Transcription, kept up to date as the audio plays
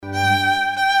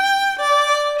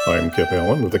I'm Kip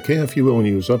Allen with the KFUO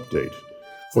News Update.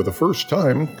 For the first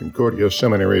time, Concordia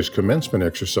Seminary's commencement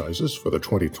exercises for the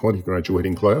 2020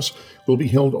 graduating class will be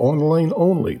held online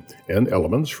only, and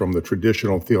elements from the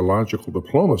traditional theological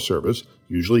diploma service,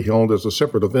 usually held as a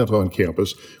separate event on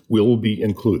campus, will be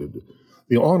included.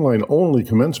 The online-only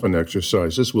commencement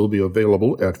exercises will be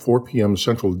available at 4 p.m.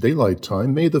 Central Daylight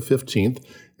Time, May the 15th,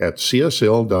 at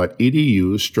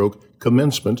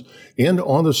csl.edu/commencement and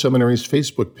on the seminary's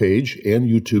Facebook page and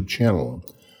YouTube channel.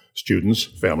 Students,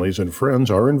 families, and friends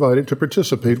are invited to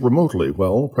participate remotely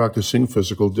while practicing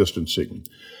physical distancing.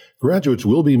 Graduates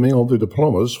will be mailed their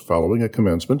diplomas following a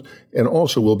commencement and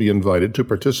also will be invited to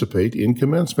participate in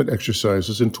commencement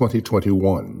exercises in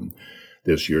 2021.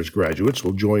 This year's graduates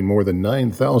will join more than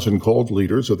 9,000 called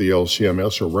leaders of the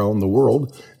LCMS around the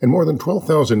world and more than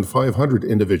 12,500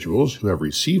 individuals who have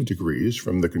received degrees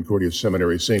from the Concordia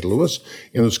Seminary St. Louis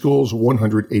in the school's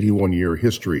 181-year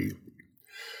history.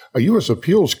 A U.S.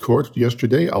 appeals court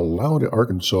yesterday allowed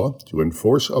Arkansas to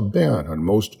enforce a ban on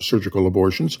most surgical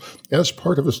abortions as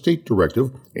part of a state directive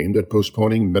aimed at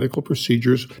postponing medical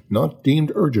procedures not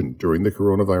deemed urgent during the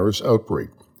coronavirus outbreak.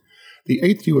 The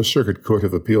 8th U.S. Circuit Court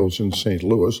of Appeals in St.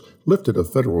 Louis lifted a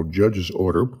federal judge's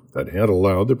order that had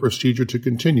allowed the procedure to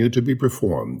continue to be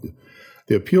performed.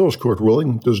 The appeals court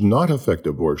ruling does not affect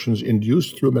abortions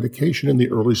induced through medication in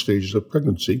the early stages of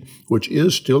pregnancy, which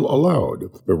is still allowed.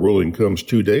 The ruling comes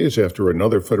 2 days after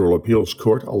another federal appeals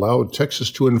court allowed Texas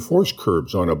to enforce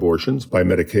curbs on abortions by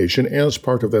medication as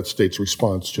part of that state's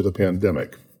response to the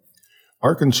pandemic.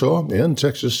 Arkansas and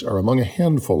Texas are among a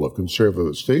handful of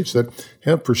conservative states that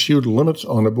have pursued limits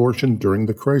on abortion during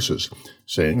the crisis,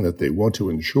 saying that they want to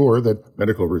ensure that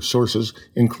medical resources,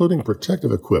 including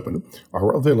protective equipment,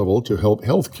 are available to help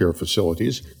healthcare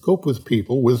facilities cope with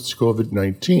people with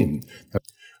COVID-19.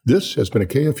 This has been a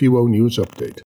KFUO News Update.